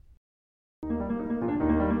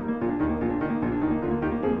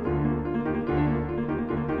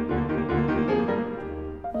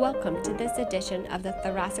Welcome to this edition of the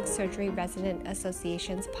Thoracic Surgery Resident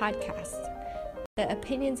Association's podcast. The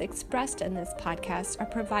opinions expressed in this podcast are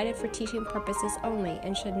provided for teaching purposes only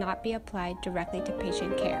and should not be applied directly to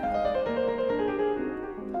patient care.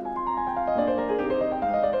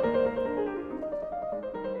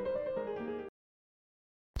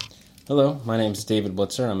 Hello, my name is David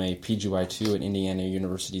Blitzer. I'm a PGY2 at Indiana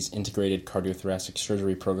University's Integrated Cardiothoracic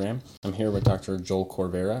Surgery Program. I'm here with Dr. Joel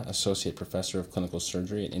Corvera, Associate Professor of Clinical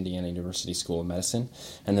Surgery at Indiana University School of Medicine,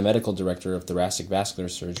 and the Medical Director of Thoracic Vascular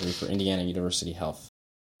Surgery for Indiana University Health.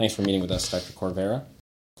 Thanks for meeting with us, Dr. Corvera.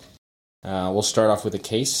 We'll start off with a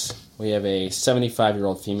case. We have a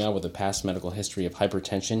 75-year-old female with a past medical history of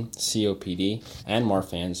hypertension, COPD, and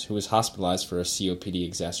Marfan's who was hospitalized for a COPD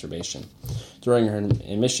exacerbation. During her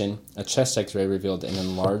admission, a chest X-ray revealed an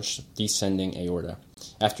enlarged descending aorta.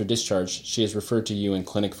 After discharge, she is referred to you in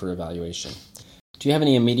clinic for evaluation. Do you have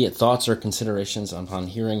any immediate thoughts or considerations upon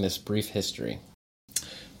hearing this brief history?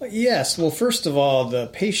 Yes. Well, first of all, the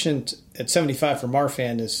patient at 75 for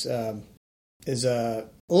Marfan is a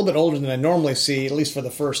little bit older than I normally see, at least for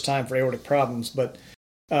the first time for aortic problems. But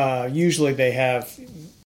usually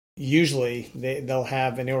they'll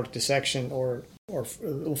have an aortic dissection or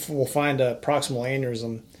we'll find a proximal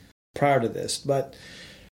aneurysm prior to this. But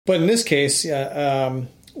in this case,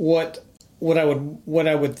 what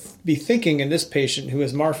I would be thinking in this patient who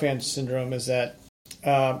has Marfan syndrome is that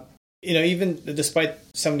even despite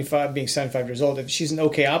being 75 years old, if she's an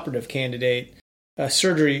okay operative candidate,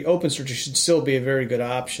 open surgery should still be a very good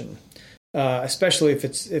option, especially if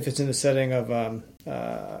it's in the setting of a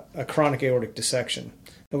chronic aortic dissection,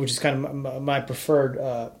 which is kind of my preferred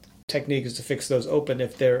technique, is to fix those open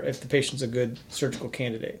if the patient's a good surgical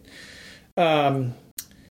candidate. Thoracic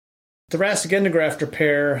endograft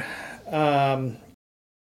repair, I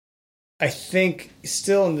think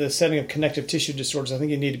still in the setting of connective tissue disorders, I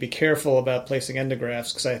think you need to be careful about placing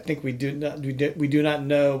endografts because I think we do not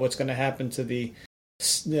know what's going to happen to the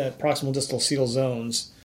proximal distal cetal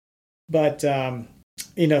zones. But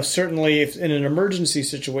certainly if in an emergency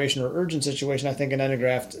situation or urgent situation, I think an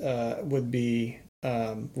endograft would be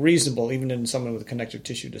reasonable, even in someone with a connective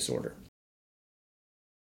tissue disorder.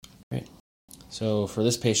 Great. So for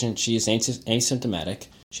this patient, she is asymptomatic.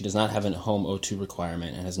 She does not have a home O2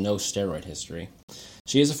 requirement and has no steroid history.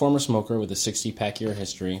 She is a former smoker with a 60-pack year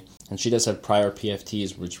history, and she does have prior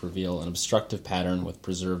PFTs which reveal an obstructive pattern with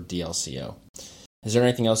preserved DLCO. Is there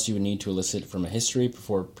anything else you would need to elicit from a history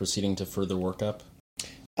before proceeding to further workup?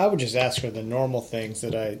 I would just ask for the normal things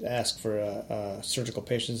that I ask for surgical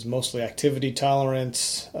patients, mostly activity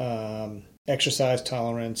tolerance, exercise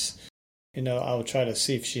tolerance. I will try to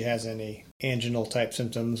see if she has any anginal type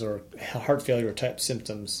symptoms or heart failure type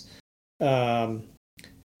symptoms. Or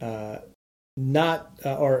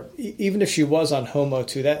even if she was on home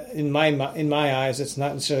O2, that in my eyes, it's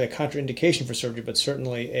not necessarily a contraindication for surgery, but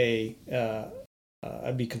certainly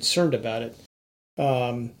I'd be concerned about it.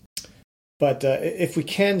 But if we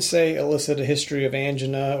can elicit a history of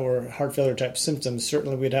angina or heart failure type symptoms,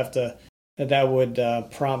 certainly that would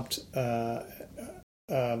prompt a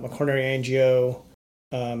coronary angio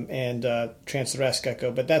and transthoracic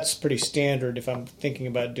echo, but that's pretty standard if I'm thinking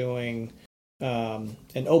about doing an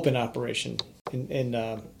open operation in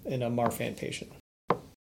a Marfan patient.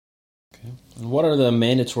 Okay. And what are the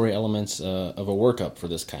mandatory elements of a workup for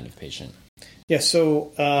this kind of patient? Yeah,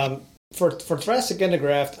 so for thoracic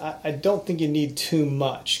endograft, I don't think you need too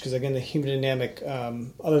much because, again, the hemodynamic,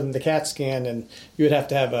 other than the CAT scan, and you would have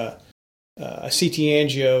to have a CT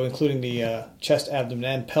angio, including the chest, abdomen,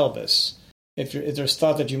 and pelvis. If there's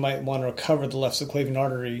thought that you might want to recover the left subclavian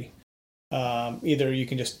artery, either you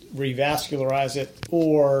can just revascularize it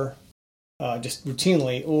or just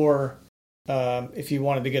routinely, or if you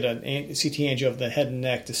wanted to get a CT angio of the head and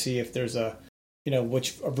neck to see if there's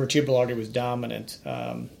which vertebral artery was dominant,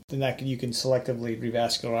 then you can selectively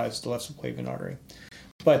revascularize the left subclavian artery.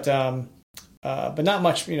 But not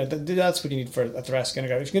much. That's what you need for a thoracic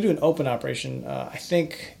endograft. If you can do an open operation, I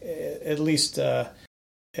think at least the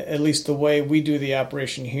way we do the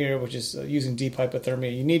operation here, which is using deep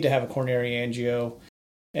hypothermia, you need to have a coronary angio.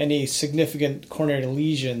 Any significant coronary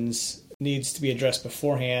lesions needs to be addressed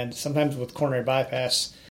beforehand, sometimes with coronary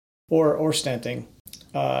bypass or stenting.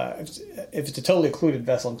 If it's a totally occluded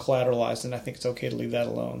vessel and collateralized, then I think it's okay to leave that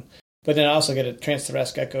alone. But then I also get a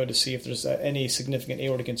transthoracic echo to see if there's any significant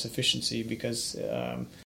aortic insufficiency, because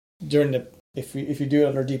if you do it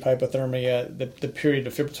under deep hypothermia, the period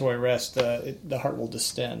of fibrillatory arrest, the heart will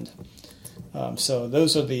distend. So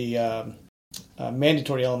those are the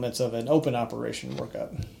mandatory elements of an open operation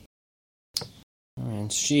workup. All right.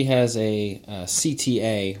 And she has a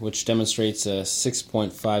CTA, which demonstrates a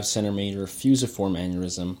 6.5 centimeter fusiform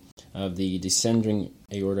aneurysm of the descending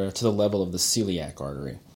aorta to the level of the celiac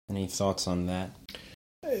artery. Any thoughts on that?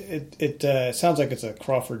 It sounds like it's a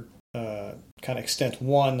Crawford kind of extent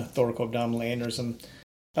 1 thoracoabdominal aneurysm.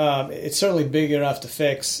 It's certainly big enough to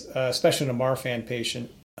fix, especially in a Marfan patient.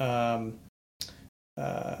 I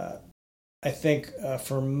think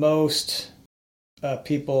for most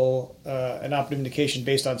people, an operative indication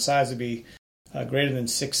based on size would be greater than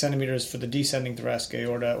 6 centimeters for the descending thoracic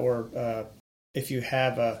aorta, or if you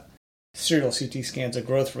have a serial CT scans, a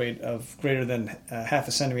growth rate of greater than half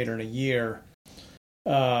a centimeter in a year.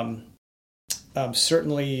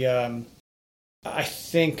 Certainly, I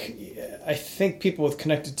think people with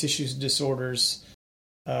connective tissue disorders,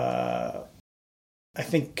 I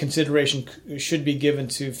think consideration should be given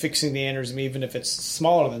to fixing the aneurysm, even if it's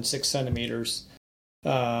smaller than 6 centimeters.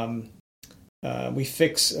 We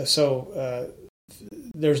fix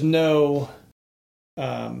there's no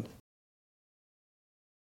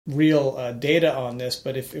real data on this,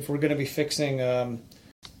 but if we're going to be fixing an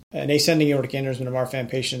ascending aortic aneurysm in a Marfan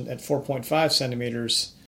patient at 4.5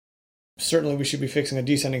 centimeters, certainly we should be fixing a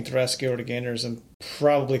descending thoracic aortic aneurysm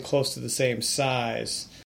probably close to the same size,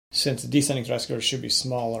 since the descending thoracic aorta should be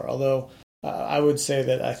smaller. Although I would say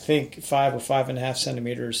that I think 5 or 5.5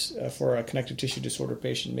 centimeters for a connective tissue disorder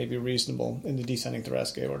patient may be reasonable in the descending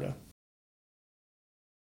thoracic aorta.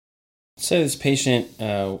 Say this patient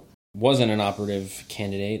wasn't an operative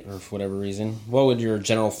candidate, or for whatever reason, what would your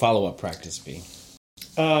general follow-up practice be?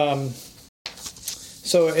 So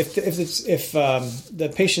if the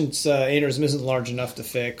patient's aneurysm isn't large enough to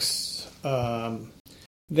fix,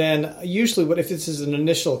 then usually if this is an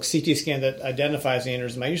initial CT scan that identifies the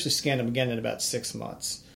aneurysm, I usually scan them again in about 6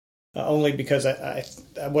 months. Only because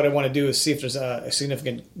what I want to do is see if there's a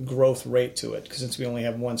significant growth rate to it, because since we only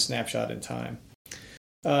have one snapshot in time.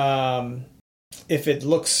 If it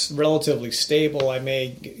looks relatively stable, I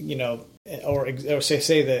may, or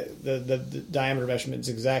say that the diameter measurement is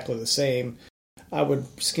exactly the same, I would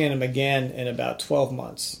scan them again in about 12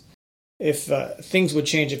 months. If things would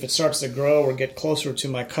change, if it starts to grow or get closer to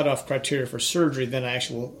my cutoff criteria for surgery, then I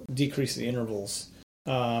actually will decrease the intervals.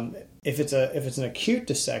 If it's an acute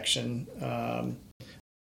dissection,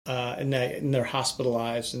 and they're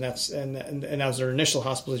hospitalized, and that was their initial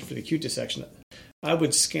hospitalization for the acute dissection, I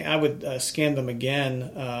would scan them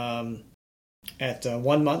again at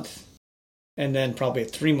 1 month, and then probably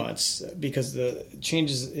at 3 months, because the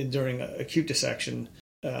changes during acute dissection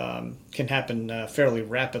can happen fairly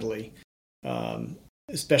rapidly,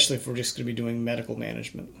 especially if we're just going to be doing medical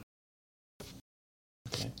management.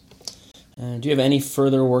 Okay. Do you have any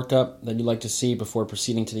further workup that you'd like to see before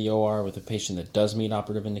proceeding to the OR with a patient that does meet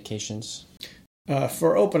operative indications?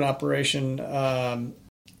 For open operation, I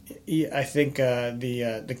think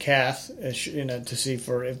the cath, to see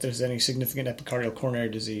for if there's any significant epicardial coronary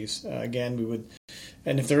disease. Again, we would,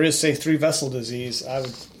 and if there is, say, 3-vessel disease, I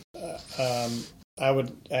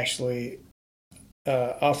would actually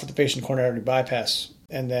offer the patient coronary artery bypass,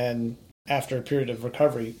 and then after a period of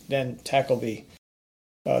recovery, then tackle the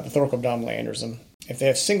thoracoabdominal aneurysm. If they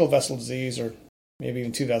have single-vessel disease, or maybe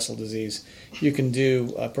even 2-vessel disease, you can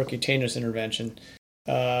do a percutaneous intervention.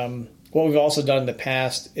 What we've also done in the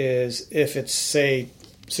past is, if it's, say,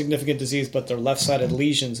 significant disease but they're left-sided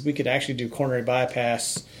lesions, we could actually do coronary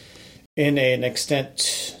bypass in an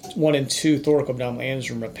extent 1 and 2 thoracoabdominal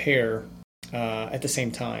aneurysm repair at the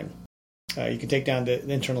same time. You can take down the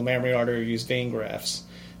internal mammary artery or use vein grafts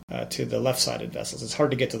to the left-sided vessels. It's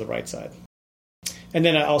hard to get to the right side. And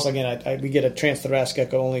then we get a transthoracic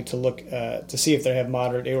echo only to look to see if they have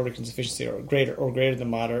moderate aortic insufficiency or greater than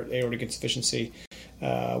moderate aortic insufficiency.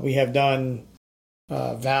 We have done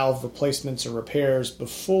valve replacements or repairs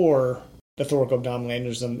before the thoracoabdominal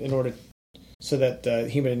aneurysm in order so that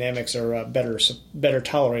hemodynamics are better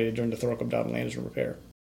tolerated during the thoracoabdominal aneurysm repair.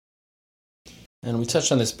 And we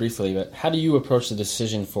touched on this briefly, but how do you approach the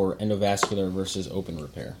decision for endovascular versus open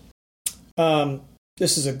repair?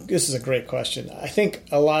 This is a great question. I think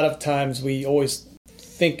a lot of times we always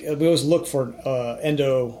look for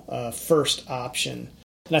endo first option,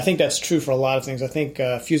 and I think that's true for a lot of things. I think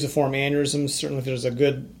fusiform aneurysms, certainly if there's a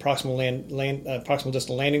good proximal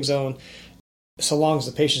distal landing zone, so long as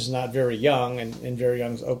the patient is not very young, and very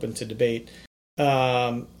young is open to debate.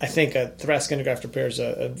 I think a thoracic endograft repair is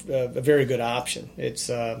a very good option. It's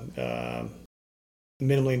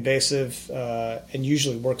minimally invasive and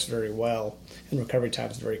usually works very well, and recovery time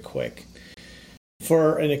is very quick.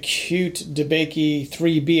 For an acute DeBakey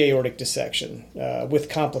 3B aortic dissection with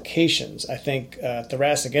complications, I think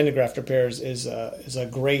thoracic endograft repairs is a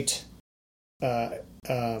great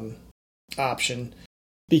option,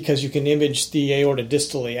 because you can image the aorta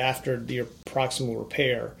distally after your proximal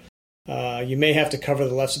repair. You may have to cover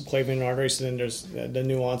the left subclavian artery, so then there's the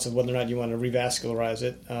nuance of whether or not you want to revascularize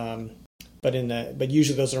it. But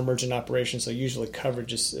usually those are emergent operations, so usually cover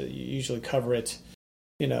it,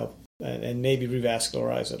 and maybe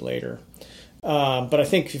revascularize it later. But I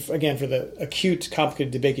think, again, for the acute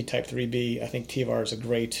complicated DeBakey type 3B, I think TEVAR is a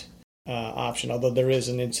great option, although there is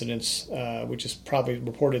an incidence, which is probably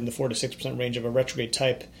reported in the 4 to 6% range, of a retrograde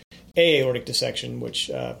type A aortic dissection, which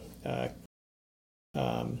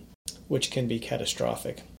can be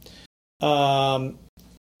catastrophic.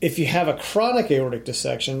 If you have a chronic aortic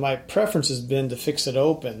dissection, my preference has been to fix it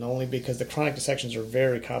open, only because the chronic dissections are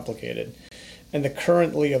very complicated. And the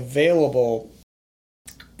currently available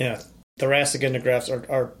thoracic endografts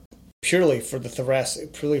are purely for the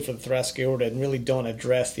thoracic aorta, and really don't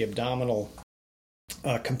address the abdominal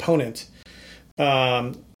component.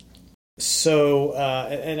 I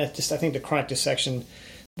think the chronic dissection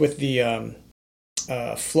with the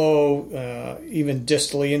flow even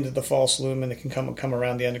distally into the false lumen that can come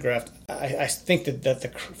around the endograft, I think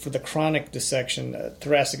that for the chronic dissection,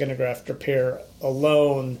 thoracic endograft repair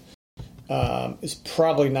alone is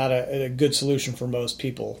probably not a good solution for most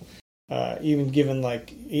people. Even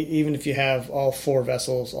if you have all four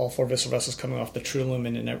visceral vessels coming off the true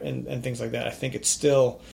lumen and things like that, I think it's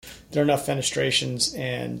still, there are enough fenestrations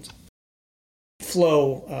and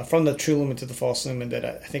flow from the true lumen to the false lumen that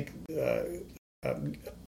I think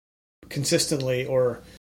consistently, or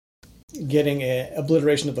getting an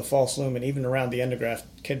obliteration of the false lumen even around the endograft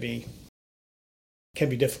can be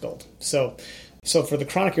difficult. So for the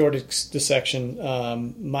chronic aortic dissection,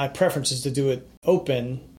 my preference is to do it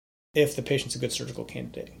open if the patient's a good surgical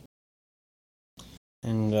candidate.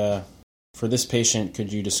 And for this patient,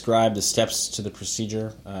 could you describe the steps to the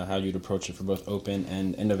procedure, how you'd approach it for both open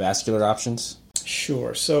and endovascular options?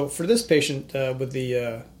 Sure. So for this patient with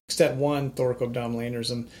the Stet 1 thoracoabdominal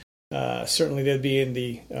aneurysm, certainly they'd be in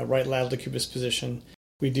the right lateral decubus position.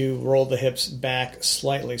 We do roll the hips back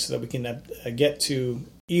slightly so that we can get to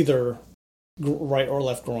either right or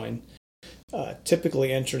left groin.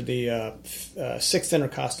 Typically enter the sixth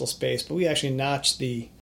intercostal space, but we actually notch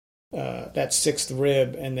that sixth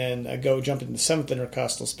rib and then jump into the seventh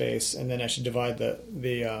intercostal space, and then actually divide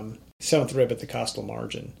the seventh rib at the costal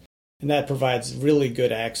margin. And that provides really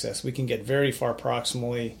good access. We can get very far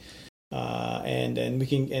proximally, and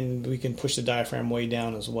we can push the diaphragm way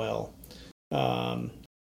down as well.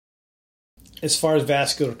 As far as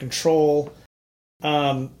vascular control,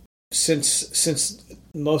 since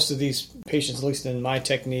most of these patients, at least in my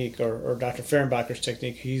technique or Dr. Fehrenbacher's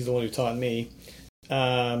technique, he's the one who taught me,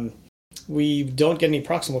 we don't get any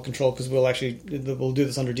proximal control because we'll do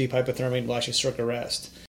this under deep hypothermia and we'll actually circ arrest.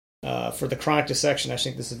 For the chronic dissection, I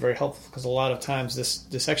think this is very helpful because a lot of times this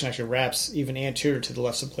dissection actually wraps even anterior to the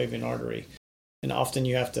left subclavian artery. And often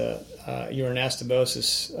you have to, your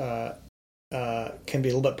anastomosis can be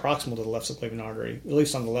a little bit proximal to the left subclavian artery, at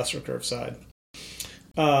least on the lesser curve side.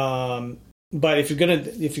 But if you're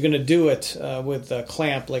gonna do it with a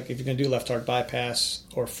clamp, like if you're gonna do left heart bypass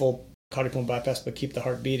or full cardiopulmonary bypass but keep the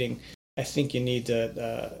heart beating, I think you need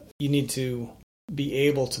to be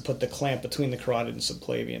able to put the clamp between the carotid and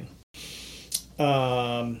subclavian.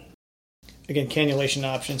 Again, cannulation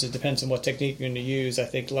options, it depends on what technique you're going to use. I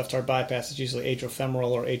think left heart bypass is usually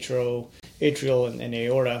atriofemoral or atrial and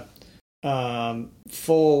aorta.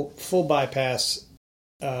 Full bypass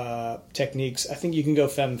techniques, I think you can go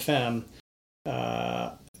fem-fem.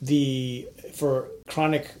 For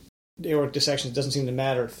chronic aortic dissections, it doesn't seem to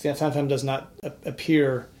matter. Fem-fem does not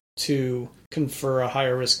appear to confer a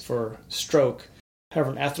higher risk for stroke.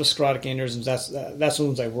 However, in atherosclerotic aneurysms, that's the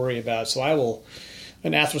ones I worry about. So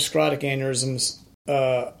in atherosclerotic aneurysms,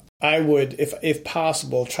 I would, if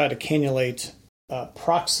possible, try to cannulate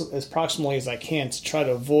as proximally as I can to try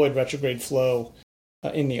to avoid retrograde flow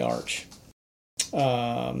in the arch.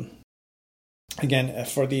 Again,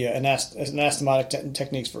 for the anastomotic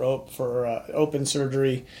techniques for open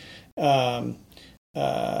surgery,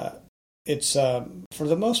 it's for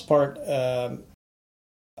the most part,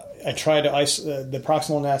 I try to isolate the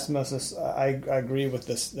proximal anastomosis. I agree with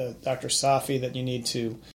Dr. Safi that you need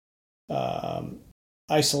to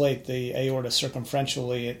isolate the aorta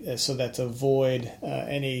circumferentially so that to avoid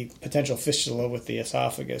any potential fistula with the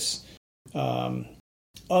esophagus.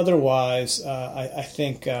 Otherwise, I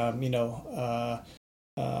think and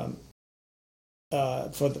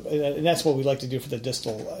that's what we like to do for the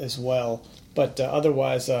distal as well. But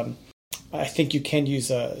otherwise, I think you can use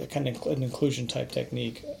a kind of an inclusion type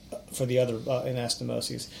technique for the other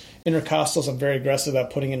anastomoses. Intercostals, I'm very aggressive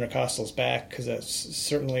about putting intercostals back because that's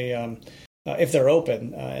certainly if they're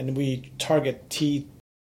open, and we target TA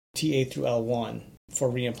through L1 for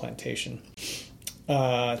reimplantation.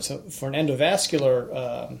 So for an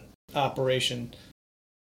endovascular operation,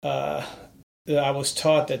 I was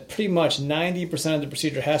taught that pretty much 90% of the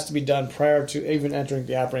procedure has to be done prior to even entering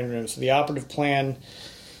the operating room. So the operative plan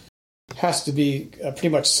has to be pretty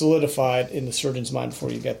much solidified in the surgeon's mind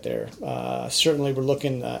before you get there. Certainly, we're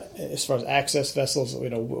looking as far as access vessels. How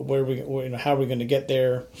are we going to get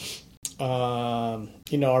there? Are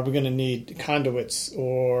we going to need conduits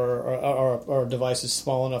or devices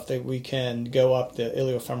small enough that we can go up the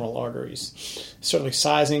iliofemoral arteries? Certainly,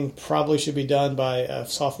 sizing probably should be done by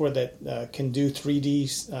software that can do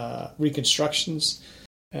 3D reconstructions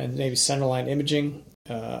and maybe centerline imaging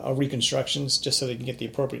or reconstructions, just so they can get the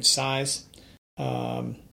appropriate size.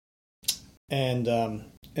 And the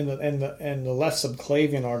left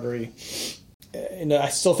subclavian artery. I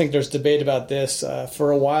still think there's debate about this.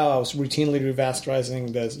 For a while, I was routinely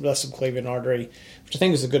revascularizing the left subclavian artery, which I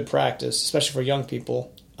think is a good practice, especially for young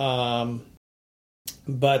people. But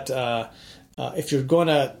if you're going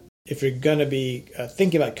to be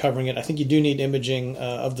thinking about covering it, I think you do need imaging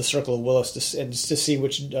of the circle of Willis to see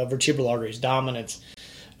which vertebral artery is dominant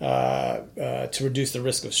to reduce the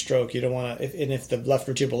risk of stroke. You don't want to, if the left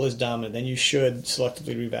vertebral is dominant, then you should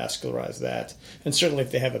selectively revascularize that. And certainly,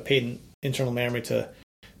 if they have a patent internal mammary to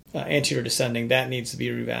anterior descending, that needs to be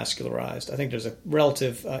revascularized. I think there's a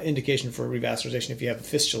relative indication for revascularization if you have a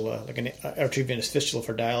fistula, like an arteriovenous fistula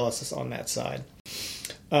for dialysis on that side.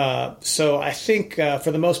 So I think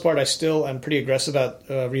for the most part, I still am pretty aggressive about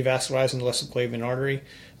revascularizing the left subclavian artery,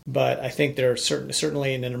 but I think there are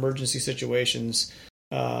certainly in emergency situations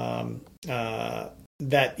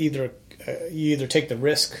that either you either take the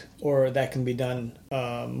risk or that can be done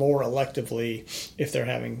more electively if they're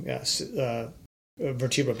having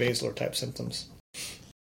vertebrobasilar type symptoms.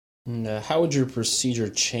 And how would your procedure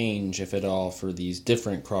change, if at all, for these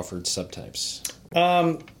different Crawford subtypes?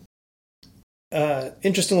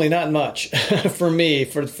 Interestingly, not much for me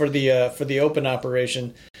for the open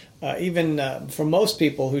operation. Even for most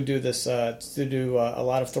people who do this, to do a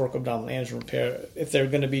lot of thoracoabdominal aneurysm repair, if they're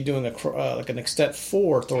going to be doing like an extent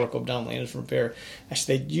 4 thoracoabdominal aneurysm repair,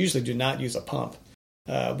 actually they usually do not use a pump.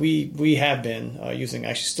 We have been using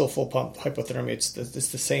actually still full pump hypothermia. It's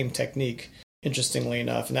the same technique, interestingly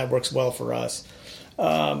enough, and that works well for us.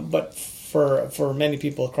 But for many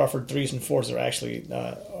people, Crawford 3s and 4s are actually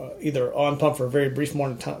either on pump for a very brief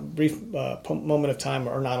moment of time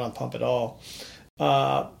or not on pump at all.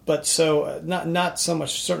 But so not so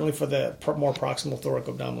much, certainly for the more proximal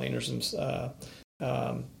thoracoabdominal aneurysms,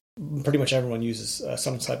 pretty much everyone uses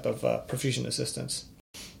some type of perfusion assistance.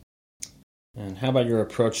 And how about your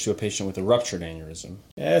approach to a patient with a ruptured aneurysm?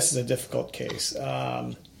 Yeah, this is a difficult case.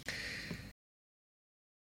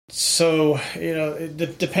 So,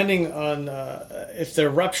 depending on if they're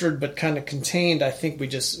ruptured but kind of contained, I think we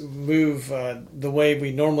just move the way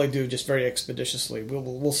we normally do, just very expeditiously.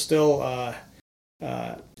 We'll still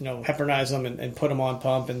heparinize them and put them on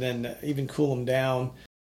pump and then even cool them down.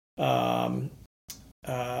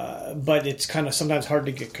 But it's kind of sometimes hard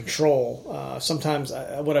to get control. Sometimes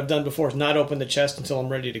what I've done before is not open the chest until I'm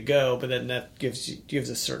ready to go, but then that gives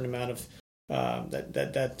a certain amount of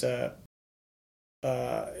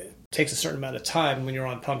it takes a certain amount of time when you're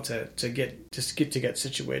on pump to get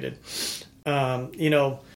situated.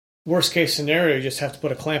 Worst case scenario, you just have to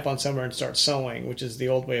put a clamp on somewhere and start sewing, which is the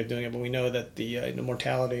old way of doing it. But we know that the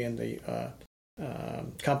mortality and the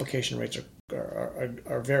complication rates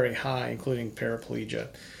are very high, including paraplegia.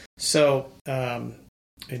 So, I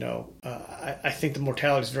think the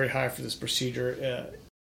mortality is very high for this procedure.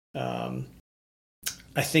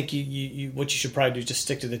 I think you what you should probably do is just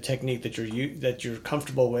stick to the technique that you're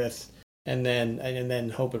comfortable with, and then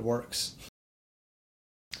hope it works.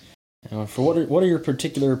 For what are your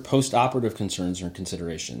particular post-operative concerns or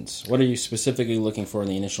considerations? What are you specifically looking for in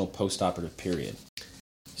the initial post-operative period?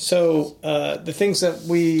 So the things that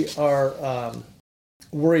we are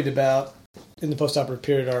worried about in the post-operative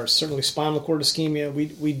period are certainly spinal cord ischemia.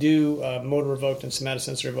 We do motor revoked and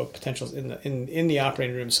somatosensory revoked potentials in the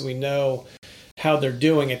operating room, so we know how they're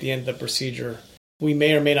doing at the end of the procedure. We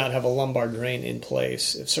may or may not have a lumbar drain in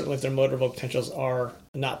place. Certainly, if their motor revoked potentials are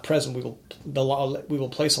not present, we will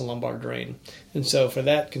place a lumbar drain. And so, for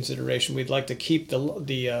that consideration, we'd like to keep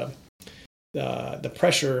the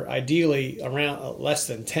pressure ideally around less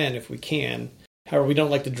than 10 if we can. However, we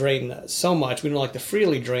don't like to drain so much. We don't like to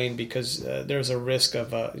freely drain because there's a risk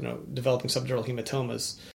of developing subdural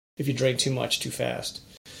hematomas if you drain too much too fast.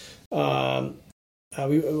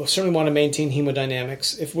 we will certainly want to maintain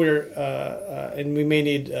hemodynamics. If we're and we may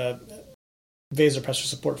need vasopressor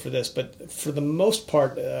support for this, but for the most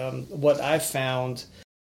part, what I've found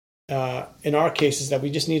in our case is that we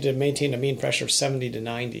just need to maintain a mean pressure of 70 to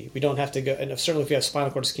 90. We don't have to go, and certainly if you have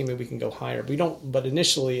spinal cord ischemia, we can go higher. We don't, but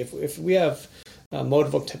initially, if we have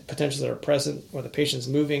motive potentials that are present, or the patient's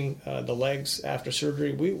moving the legs after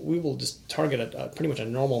surgery, we will just target pretty much a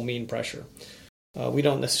normal mean pressure. We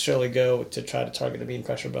don't necessarily go to try to target a mean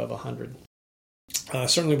pressure above 100.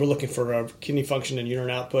 Certainly, we're looking for kidney function and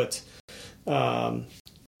urinary output.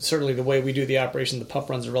 Certainly, the way we do the operation, the pump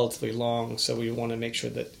runs are relatively long, so we want to make sure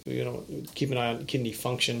that we keep an eye on kidney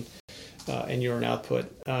function and urine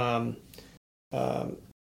output.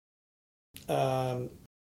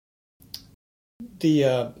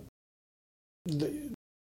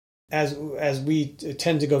 As we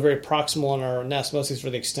tend to go very proximal on our anastomosis for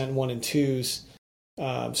the extent 1 and 2s,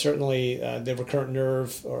 certainly the recurrent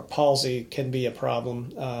nerve or palsy can be a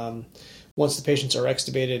problem. Once the patients are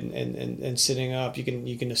extubated and sitting up, you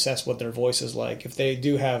can assess what their voice is like. If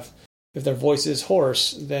their voice is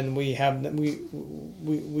hoarse, then we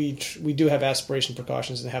do have aspiration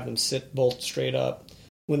precautions and have them sit bolt straight up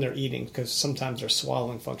when they're eating, because sometimes their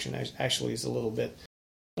swallowing function actually is a little bit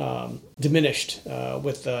diminished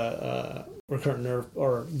with recurrent nerve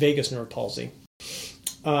or vagus nerve palsy.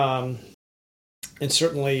 And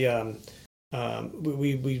certainly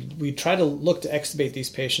we try to look to extubate these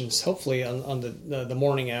patients hopefully on the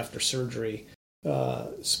morning after surgery,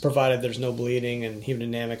 provided there's no bleeding and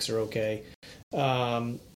hemodynamics are okay.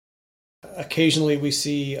 Occasionally we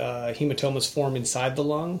see hematomas form inside the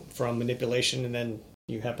lung from manipulation, and then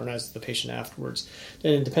you heparinize the patient afterwards.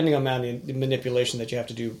 And depending on the amount of manipulation that you have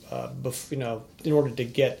to do, in order to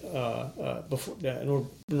get in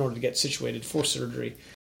order to get situated for surgery.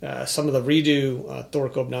 Some of the redo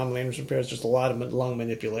thoracoabdominal aneurysm repairs, there's a lot of lung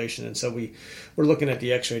manipulation, and so we're looking at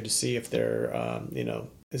the X-ray to see if there,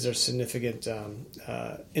 is there significant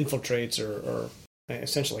infiltrates or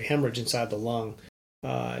essentially hemorrhage inside the lung.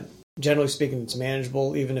 Generally speaking, it's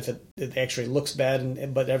manageable, even if the X-ray looks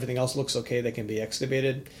bad, but everything else looks okay. They can be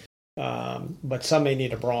extubated, but some may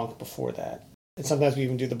need a bronch before that. And sometimes we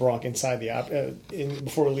even do the bronch inside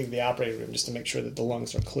before we leave the operating room, just to make sure that the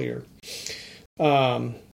lungs are clear.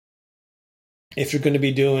 If you're going to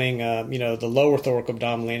be doing, the lower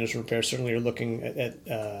thoracoabdominal aneurysm repair, certainly you're looking at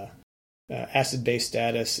acid-base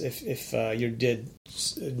status. If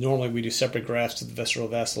normally we do separate grafts to the visceral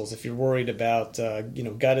vessels. If you're worried about,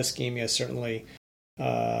 gut ischemia, certainly,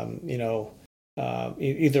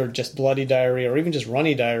 either just bloody diarrhea or even just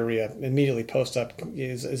runny diarrhea immediately post-op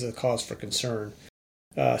is a cause for concern.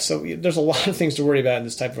 So there's a lot of things to worry about in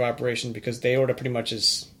this type of operation, because the aorta pretty much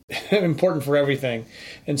is important for everything,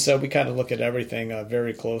 and so we kind of look at everything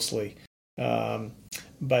very closely.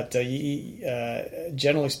 But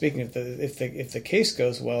generally speaking, if the case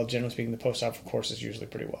goes well, generally speaking, the post-op course is usually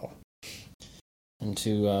pretty well. And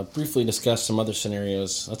to briefly discuss some other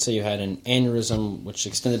scenarios, let's say you had an aneurysm which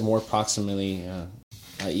extended more proximally,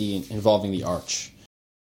 i.e., involving the arch.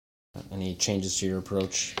 Any changes to your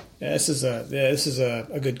approach? Yeah, this is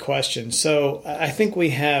a good question. So I think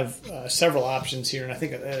we have several options here, and I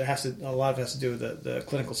think a lot of it has to do with the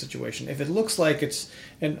clinical situation. If it looks like it's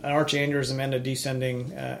an arch aneurysm and a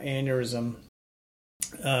descending aneurysm,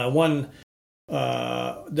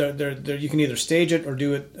 you can either stage it or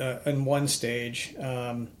do it in one stage.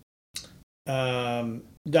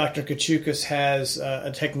 Dr. Kachoukas has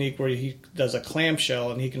a technique where he does a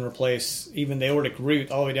clamshell, and he can replace even the aortic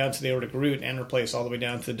root all the way down to the aortic root and replace all the way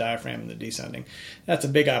down to the diaphragm and the descending. That's a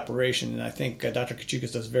big operation, and I think Dr.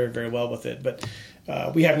 Kachoukas does very, very well with it. But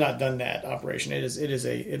we have not done that operation. It is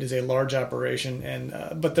a large operation,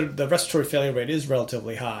 and but the respiratory failure rate is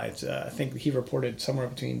relatively high. I think he reported somewhere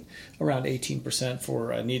between around 18%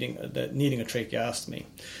 for needing a tracheostomy.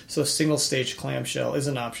 So single stage clamshell is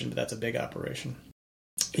an option, but that's a big operation.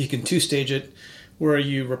 You can two-stage it, where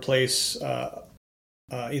you replace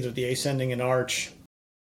either the ascending and arch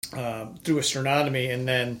through a sternotomy, and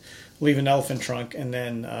then leave an elephant trunk, and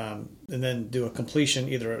then do a completion,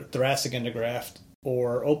 either a thoracic endograft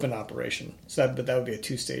or open operation. But that would be a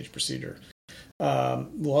two-stage procedure.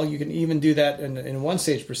 You can even do that in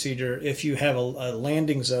one-stage procedure if you have a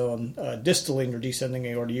landing zone distally in your descending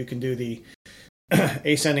aorta. You can do the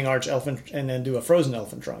ascending arch elephant and then do a frozen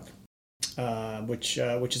elephant trunk. Which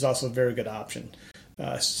is also a very good option.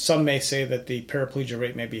 Some may say that the paraplegia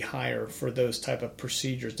rate may be higher for those type of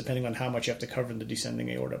procedures, depending on how much you have to cover in the descending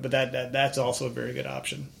aorta. But that's also a very good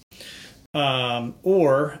option.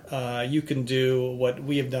 Or you can do what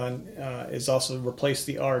we have done is also replace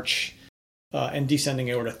the arch and descending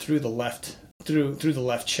aorta through the left through the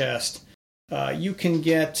left chest. You can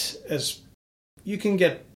get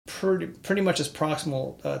pretty much as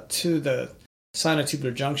proximal to the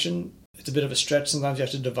sinotubular junction. It's a bit of a stretch. Sometimes you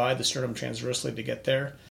have to divide the sternum transversely to get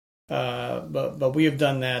there. But we have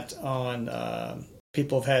done that on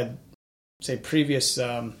people who've had, say, previous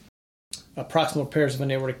proximal pairs of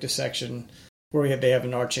an aortic dissection, where they have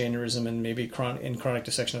an arch aneurysm and maybe chronic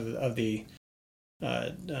dissection of the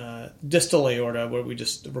distal aorta, where we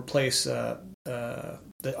just replace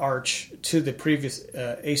the arch to the previous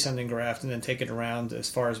ascending graft and then take it around as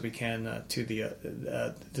far as we can to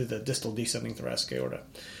the distal descending thoracic aorta.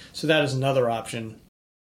 So that is another option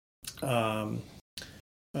for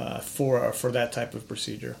that type of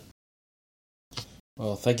procedure.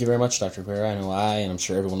 Well, thank you very much, Dr. Guerra. I know and I'm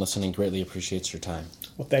sure everyone listening greatly appreciates your time.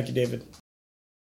 Well, thank you, David.